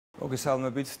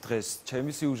მოგესალმებით, დღეს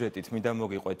ჩემი სიუჟეტით მინდა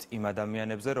მოგიყვეთ იმ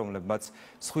ადამიანებზე, რომლებმაც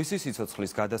სხვისი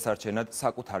სიცოცხლის გადასარჩენად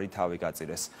საკუთარი თავი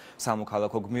გაწირეს.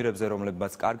 სამოქალაქო გმირებზე,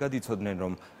 რომლებმაც კარგად იცოდნენ,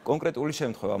 რომ კონკრეტული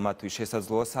შემთხვევა მათთვის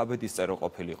შესაძლოა საბედისწერო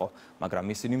ყოფილიყო, მაგრამ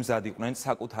ისინი მზად იყვნენ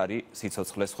საკუთარი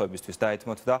სიცოცხლეს ხვებისთვის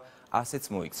დაეთმოთ და ასეც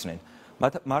მოიქცნენ.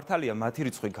 მართალია მათი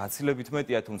რიცხვი გაცილებით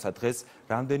მეტია, თუმცა დღეს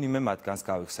რამდენიმე მათგანს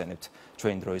გავიხსენებთ.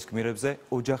 ჩვენ დროის გმირებზე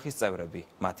ოჯახის წევრები,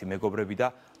 მათი მეგობრები და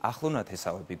ახლო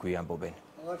ნათესავები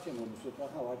გვიამბობენ.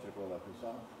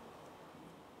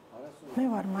 მე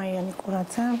ვარ მაიანი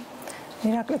კურაძე,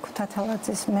 მირაკლი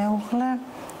ქუთათელაძის მეუღლე,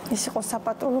 ის იყო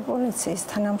საპატრულო პოლიციის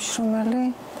თანამშრომელი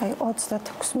და იყო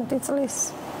 36 წლის.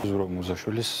 ზურა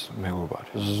მუზაშვილის მეგობარი.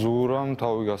 ზურამ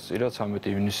თავი გასწირა 13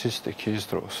 ივნისის სტიქიის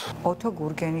დროს. ოთო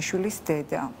გურგენიშვილის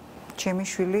დედა. ჩემი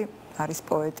შვილი არის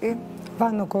პოეტი.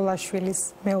 ვანო გოლაშვილის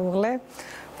მეუღლე.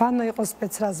 ვანო იყო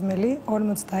სპეცრაზმელი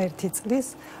 41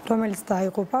 წლის, რომელიც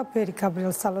დაიღუპა ბერი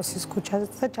გაბრიელ სალოსის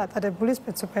ქუჩაზე ჩატარებული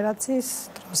სპეცოპერაციის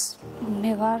დროს.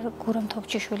 მე ვარ გურამ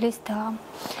თოფჩიშვილის და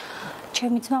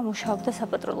ჩემი ძმა მუშაობდა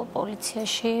საპატრულო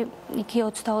პოლიციაში. იგი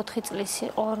 24 წლის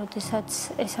იყო, როდესაც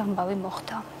ეს ამბავი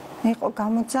მოხდა. იყო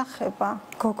გამოძახება,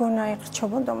 გოგონა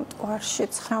ირჩებოდა მტკვარში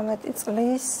 19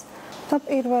 წლის და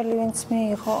პირველი ვინც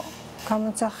მიიღო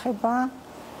გამოძახება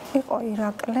იყო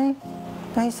ირაკლი.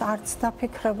 და ის არც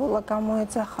დაფიქრებულა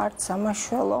გამოეძახა, არც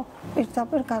სამაშველო.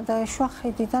 პირდაპირ გადაეშვა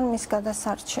ხიდიდან მის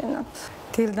გადასარჩენად.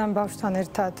 დილდან ბავშვთან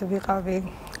ერთად ვიყავი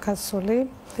გასული.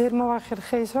 ვერ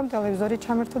მოვახერხე ის, რომ ტელევიზორი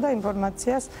ჩამერთო და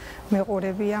ინფორმაციას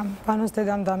მეყურებია. ვანოს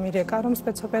დედამ დამირეკა, რომ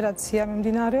სპეცოპერაცია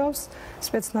მიმდინარეობს,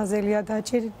 სპეცნაზელია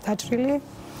დაჭრილი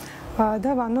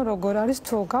და ვანო როგორ არის,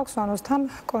 თუ გაქვს ვანოსთან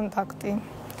კონტაქტი.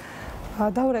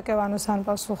 დაურეკე ვანოს ან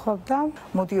პასუხობდა.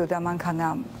 მოდიოდა მანქანა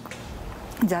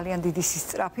ძალიან დიდი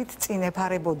სისწრაფით წინ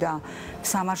ეფარებოდა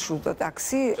სამარშრუტო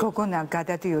ტაქსი. გოგონა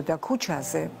გადადიოდა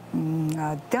ქუჩაზე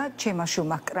და ჩემმა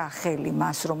შვილმა კრა ხელი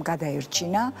მას რომ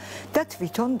გადაერჩინა და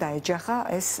თვითონ დაეჯახა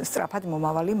ეს სწრაფად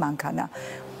მომავალი მანქანა.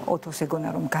 ოთოს ეგონა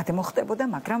რომ გადმოხტებოდა,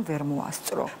 მაგრამ ვერ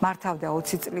მოასწრო. მართავდა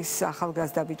 20 წლის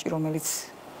ახალგაზრდა ბიჭი,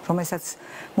 რომელსაც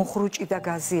მუხრუჭი და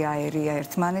გაზი აერია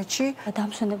ერთმანეთში.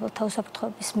 დამსვენებელთა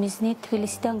უსაფრთხოების მიზნით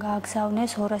თბილისიდან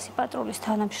გააგზავნეს 200 პატრულის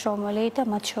თანამშრომელი და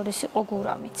მათ შორის იყო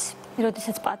გურამიც.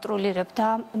 როდესაც პატრულირებდა,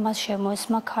 მას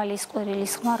შემოესმა ქალის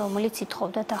ყვირილის ხმა, რომელიც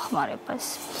ითხოვდა დახმარებას.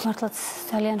 მართლაც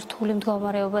ძალიან რთული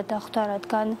მდგომარეობა დახვდა,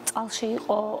 რადგან წყალში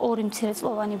იყო 2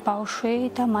 მცირეწლოვანი ბავშვი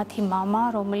და მათი მამა,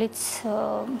 რომელიც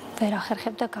ვერ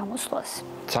ახერხებდა გამოსვლას.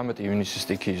 13 ივნისის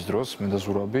სტიქიის დროს მე და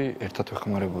ზურაბი ერთად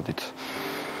ვეხმარებოდით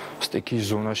სტიქიის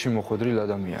ზონაში მოხვედრილ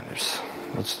ადამიანებს.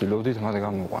 ვცდილობდით მათ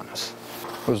გამოყვანას.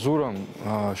 ზურამ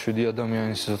 7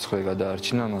 ადამიანის სიცოცხლე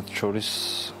გადაარჩინა, მათ შორის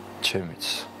ჩემიც.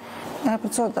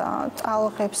 ებრძოდა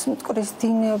ტალღებს, მტკვრის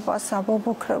დინებას,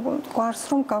 აბობოქრებულ მტკვარს,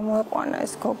 რომ გამოეყვანა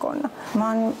ეს გოგონა.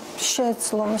 მან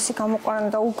შეეძლო მისი გამოყვანა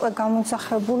და უკვე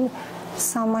გამოძახებული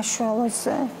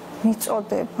სამაშველოზე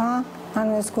მიწოდება.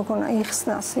 ანუ ეს გოგონა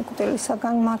იხსნა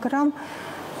სიკვდილისაგან, მაგრამ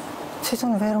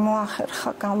თვითონ ვერ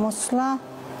მოახერხა გამოსვლა.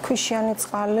 ქვიშიანი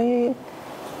წყალი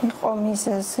იყო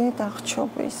მიზეზი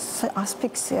დახრჩობის,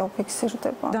 ასფიქსია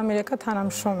უფიქსირდება. დამირეკა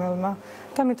თანამშრომელმა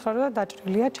და მითხრა, რომ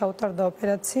დაჭრილია, ჩაუტარდა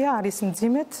ოპერაცია, არის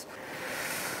მძიმედ.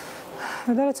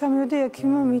 და როცა მივედი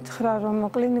ექიმმა მითხრა, რომ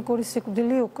კლინიკური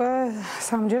სიკვდილი უკვე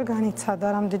 3-ჯერ განიცადა,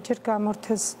 რამდენჯერ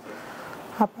გამორთეს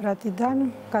აპარატიდან,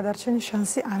 გადარჩენის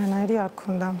შანსი არანაირი არ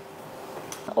ქონდა.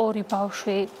 2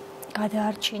 ბავშვი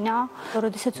გადაარჩინა,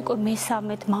 როდესაც უკვე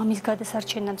მესამედ მამის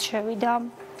გადასარჩენად შევიდა.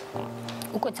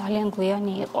 უკვე ძალიან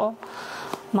გვიანი იყო.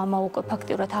 მამა უკვე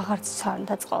ფაქტიურად აღარც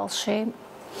ცარდა წყალში.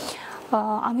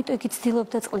 ამიტომ იგი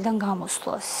ცდილობდა წყლიდან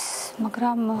გამოსვლას,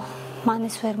 მაგრამ მან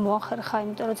ეს ვერ მოახერხა,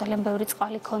 იმიტომ რომ ძალიან ბევრი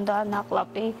წყალი ჰქონდა,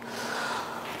 ნაყლაპი.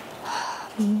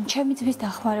 ჩემი ძმის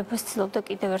დახმარებას ცდილობდა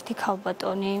კიდევ ერთი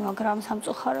ქალბატონი, მაგრამ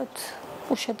სამწუხაროდ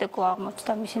უშედეგო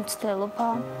აღმოჩნდა მისი მცდელობა.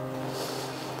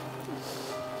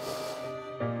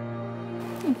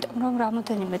 იმიტომ რომ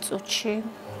რამოდენიმე წუთში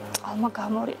წყალმა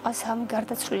გამორიყა 3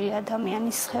 გარდაცვლილი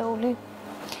ადამიანის სხეული.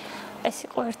 ეს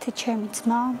იყო ერთი ჩემი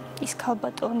ძმა, ის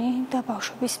ქალბატონი და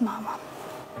ბავშვების მამა.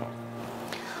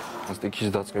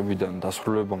 სტიქიის დაწყებიდან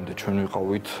დასრულებამდე ჩვენ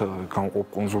ვიყავით გამყოფ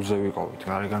კონსულზე ვიყავით.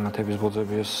 გარეგანათების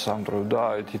ბოძები ეს სამტრევ და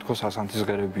თითქოს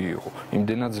ასანთისღერები იყო.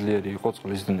 იმდენად ძლიერი იყო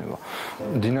წყლის დინება.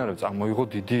 მდინარე წამოიღო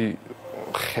დიდი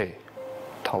ხე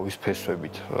თავის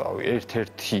ფესვებით.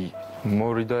 ერთ-ერთი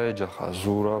მორი დაეჯახა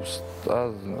ზურაბს და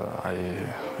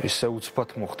ისე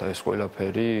უცბად მოხდა ეს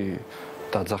ყველაფერი,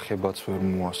 დაძახებაც ვერ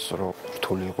მოასწრო.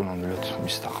 რთული იყო ნამდვილად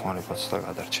მის დახმარებაც და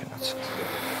გადარჩენაც.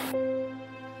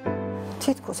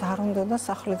 თითქოს არ უნდა და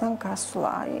სახლიდან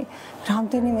გასვლა.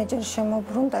 რამდენიმეჯერ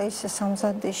შემოbrunდა ისე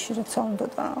სამზადისში, როცა უნდა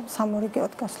და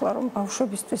სამორიგეოდ გასვლა, რომ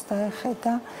ბავშვებისთვის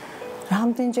დაეხედა.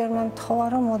 რამდენჯერ მეთხოვა,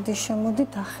 რომ მოდი შემოდი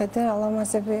დახედე,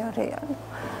 ალამაზები არიან.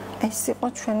 ეს იყო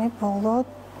ჩვენი ბოლო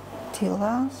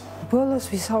დილა. ბოლოს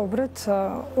ვისაუბრეთ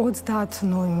 30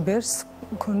 ნოემბერს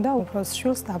მქონდა უფროს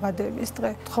შვილს დაბადების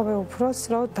დღე. თხოვე უფროს,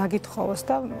 რომ დაგითხოვოს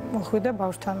და მოხვიდა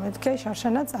ბავშვთან მეთქე,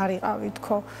 შარშანაც არ იყავი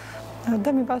თქო.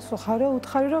 და მიპასუხა, რომ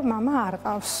უთხარი, რომ მამა არ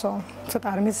ყავსო. ცოტა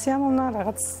არ მისიამოვნა,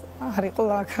 რაღაც არ იყო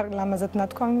ლამაზად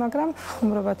ნათქვამი, მაგრამ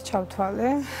ხუმრობად ჩავთვალე.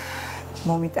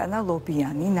 მომიტანა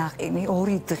ლობიანი, ნაყინი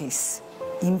 2 დღის.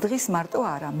 იმ დღის მარტო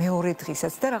არა, მეორე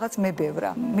დღისაც და რაღაც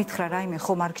მებევრა. მითხრა რაიმე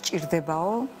ხომ არ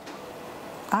გჭირდებაო?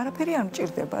 არაფერი არ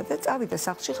მჭირდება და წავიდა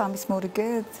სახლში ღამის მორიგე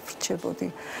ვრჩებოდი.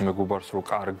 მეგობარს რო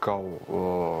კარგავ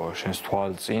შენს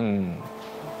თვალწინ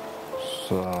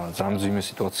ზამძიმე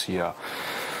სიტუაცია.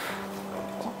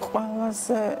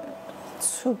 ყველაზე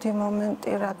ცუდი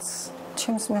მომენტი რაც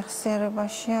ჩემს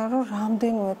მეხსიერებაშია, რომ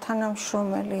რამდენიმე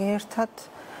თანამშრომელი ერთად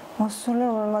მოსული,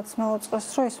 რომელმაც მეუწყეს,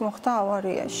 რომ ის მოხდა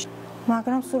ავარიაში.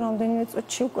 მაგრამ სულ რამდენიმე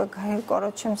წუთში უკვე გაირკვა,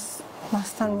 რომ ჩემს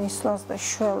მასთან მისვლას და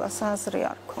შველას აზრი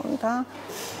არ ქონდა.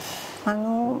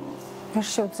 ანუ ვერ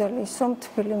შევძელი ის, რომ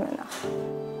თბილი მენახა.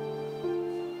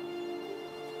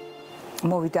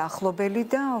 მოვიდა ახლობელი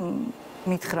და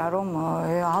მითხრა, რომ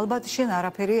ალბათ შენ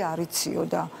არაფერი არ იციო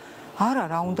და არა,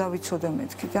 რა უნდა ვიცოდე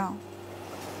მეთქი და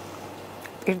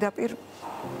პირდაპირ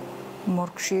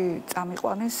მორგში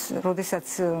წამიყვანეს, როდესაც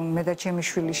მე და ჩემი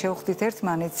შვილი შევხვდით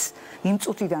ერთმანეთს, იმ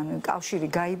წუთიდან კავშირი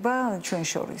გაიბა ჩვენ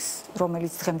შორის,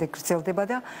 რომელიც დღემდე გრძელდება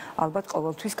და ალბათ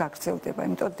ყოველთვის გაგრძელდება,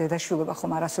 იმიტომ დედაშვილობა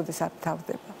ხომ არასოდეს არ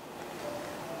თავდება.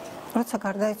 როცა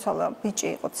გარდაიცვალა, ბიჭი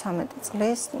იყო 13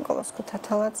 წლის, ნიკოლოზ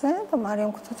ქუთათელაძე და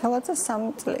მარიამ ქუთათელაძე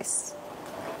 3 წლის.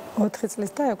 4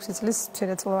 წლის და 6 წლის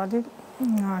მცირეწლოვანი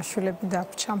შვილები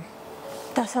დარჩა.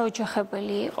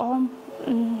 დასაოჯახებელი იყო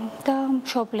და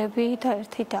მშობლები და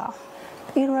ერთი და.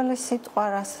 პირველი სიტყვა,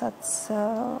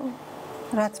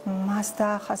 რაც მას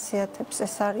დაახასიათებს,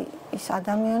 ეს არის ის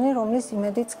ადამიანი, რომლის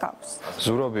იმედიც გაქვს.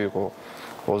 ზურაბი იყო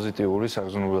პოზიტიური,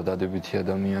 საგრძნობლად დადებითი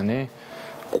ადამიანი,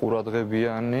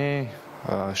 ყურადღებიანი,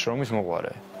 შრომის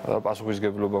მოყვარე.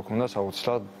 პასუხისგებლობა ჰქონდა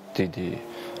საოცრად დიდი.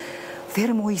 ვერ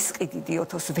მოისყიდიდი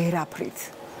ოთოს ვერაფრით.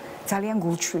 ძალიან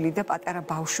გულჩვილი და პატარა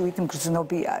ბავშვით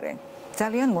მგრძნობიარე.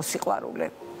 ძალიან მოსიყვარულე.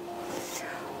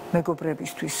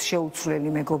 მეგობრებისთვის შეუცვლელი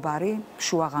მეგობარი,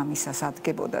 შუაღამისას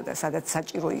ადგებოდა და სადაც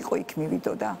საჭირო იყო იქ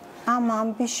მივიდოდა. ამ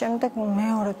ამბის შემდეგ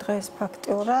მეორე დღეს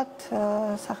ფაქტიურად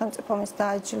სახელმწიფო მის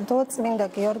დააჯილდოა წმინდა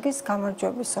გიორგის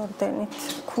გამარჯვების ორდენით.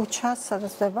 ქუჩას,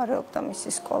 სადაც მდებარეობდა მისი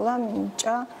სკოლა,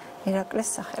 მინიჭა ირაკლის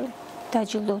სახელი.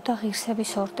 დაჯილდოვდა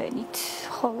ღირსების ორდენით,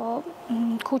 ხოლო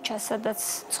ქუჩას, სადაც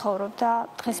ცხოვრობდა,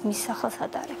 დღეს მის სახელს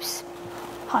ადარებს.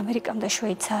 ამერიკამ და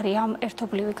შვეიცარიამ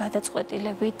ერთობლივი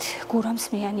გადაწყვეტილებით გურამს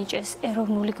მიანიჭეს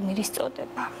ეროვნული გმირის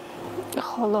წოდება.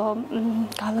 ხოლო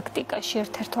გალაქტიკაში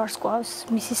ერთ-ერთ ვარსკვლავს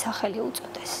მისი სახელი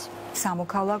უწოდეს.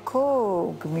 სამოქალაქო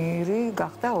გმირი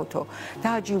გახდა ოთო.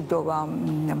 დააჯილდოვა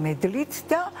მედლით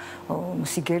და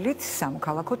სიგელით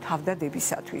სამოქალაქო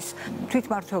თავდადებისათვის.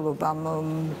 თვითმმართველობამ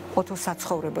ოთოს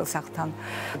საცხოვრებელ სახლთან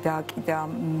დააკიდა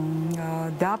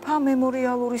დაფა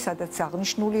მემორიალური, სადაც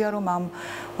აღნიშნულია, რომ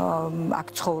აქ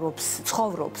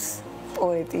ცხოვრობს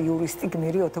პოეტი, იურისტი,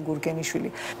 გმირი ოთო გურგენიშვილი.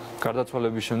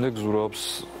 გარდაცვალების შემდეგ ზურაბს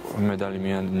მედალი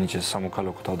მიანიჭეს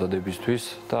სამოქალაქო თავდადებისთვის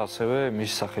და ასევე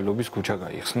მის სახელობის ქუჩა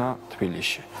გაიხსნა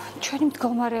თბილისში. ჩვენი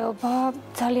მდგომარეობა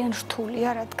ძალიან რთულია,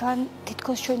 რადგან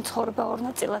თითქოს ჩვენი ცხოვრება ორ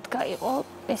ნაწილად გაიყო.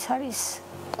 ეს არის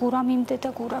გურამიმდე და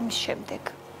გურამის შემდეგ.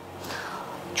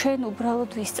 ჩვენ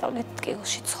უბრალოდ ვისწავლეთ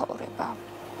ტკივილში ცხოვრება.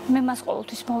 მე მას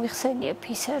ყოველთვის მოვიხსენიებ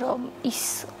ისე, რომ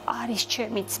ის არის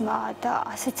ჩემი ძმა და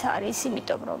ასეც არის,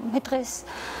 იმიტომ რომ მე დღეს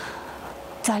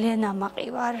ძალიან ამაყი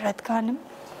ვარ, რადგან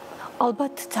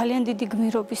ალბათ ძალიან დიდი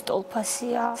გმირობის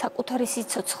ტოლფასია საკუთარი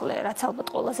სიცოცხლე, რაც ალბათ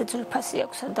ყველაზე ძვირფასი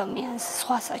აქვს ადამიანს,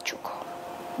 სხვა საჩუქო.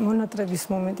 მონატრების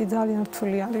მომენტი ძალიან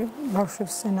რთული არის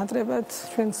ბავშვებს ენატრებათ,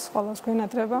 ჩვენს ყველას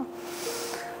გვენატრება.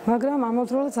 მაგრამ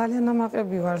ამავდროულად ძალიან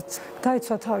ამაყები ვართ.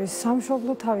 დაიცვა თავის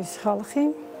სამშობლო, თავის ხალხი.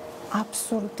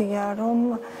 აბსურდია,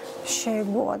 რომ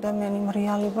შეეგო ადამიანიმ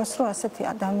რეალობას, რომ ასეთი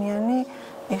ადამიანი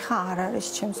ეხა არ არის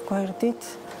ჩემს გვერდით,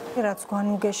 რაც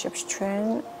გვანუგეშებს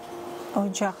ჩვენ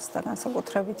ოჯახს და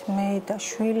განსაკუთრებით მე და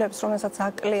შვილებს, რომელსაც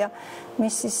აკლია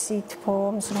მისი სითბო,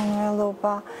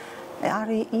 მზრუნველობა,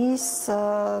 არის ის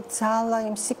ძალა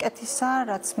იმ სიკეთისა,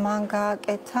 რაც მან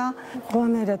გააკეთა.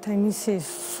 ყველანაირად მისი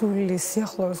სული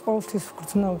სიახლოვეს ყოველთვის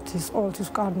გრძნობთ, ის ყოველთვის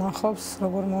კარნახობს,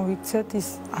 როგორ მოვიქცეთ, ის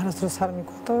არასდროს არ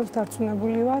მიგვხვდებით,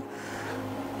 დარწმუნებული ვარ.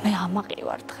 მე ამაყი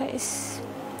ვარ დღეს,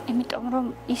 იმიტომ რომ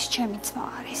ის ჩემი ძმა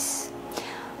არის.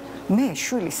 მე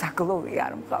შვილი საგლოვი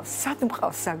არ მყავს. სად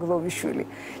მყავს საგლოვი შვილი?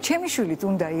 ჩემი შვილით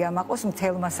უნდა იამაყოს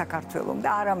მთელმა საქართველომ და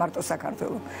არა მარტო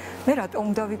საქართველომ. მე რატომ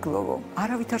უნდა ვიგლოვო?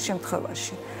 არავითარ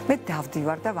შემთხვევაში. მე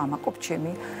დავდივარ და ვამაყობ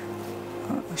ჩემი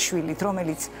შვილით,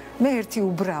 რომელიც მე ერთი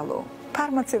უბრალო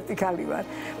ფარმაცევტიკალი ვარ.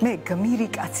 მე გმირი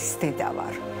კაცის დედა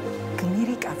ვარ.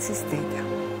 გმირი კაცის დედა.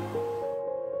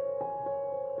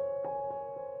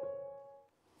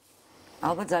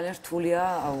 ალბათ ძალიან რთულია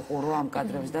უყურო ამ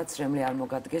კადრებს და ცრემლი არ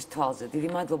მოგადგეს თვალზე. დიდი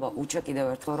მადლობა უჩა კიდევ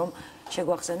ერთხელ რომ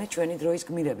შეგვახსენეთ ჩვენი დროის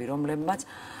გმირები, რომლებმაც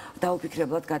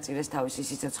დაუფიქრებლად გაწირეს თავისი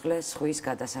სიცოცხლე სხვის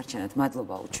გადასარჩენად.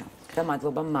 მადლობა უჩა და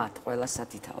მადლობა მათ ყველას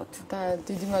სათითაოდ. და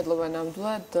დიდი მადლობა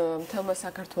ნამდვილად მთელმა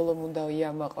საქართველომ უნდა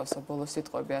იამაყოს ბოლო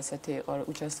სიტყვები ასეთი იყო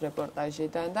უჩას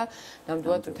რეპორტაჟიდან და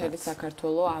ნამდვილად მთელი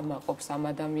საქართველო ამაყობს ამ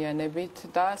ადამიანებით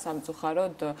და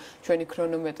სამწუხაროდ ჩვენი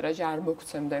ქრონომეტრაჟი არ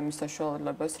მოგცემდა იმის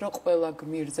საშუალებას რომ ყველა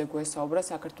გმირზე გვესაუბრა.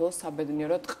 საქართველოს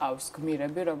საბედნიეროდ ყავს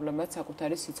გმირები, რომლებმაც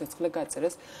საკუთარი სიცოცხლე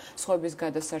გაწერეს სხვების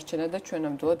გადასარჩენად და ჩვენ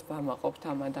ნამდვილად ვამაყობთ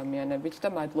ამ ადამიანებით და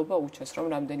მადლობა უჩას რომ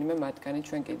რამდენიმე მათგანი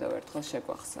ჩვენ კიდევ ერთხელ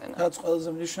შეგვახსენა. რაც ყველაზე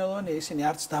მნიშვნელოვანია, ისინი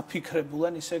არც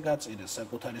დაფიქრებულან ისე გაწირეს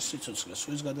საკუთარი სიცოცხლე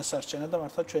სხვის გადასარჩენად და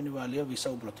მართლა ჩვენი ვალია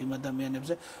ვისაუბროთ იმ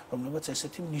ადამიანებზე, რომლებმაც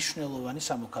ესეთი მნიშვნელოვანი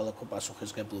სამოქალაქო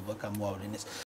პასუხისგებლობა გამოავლინეს.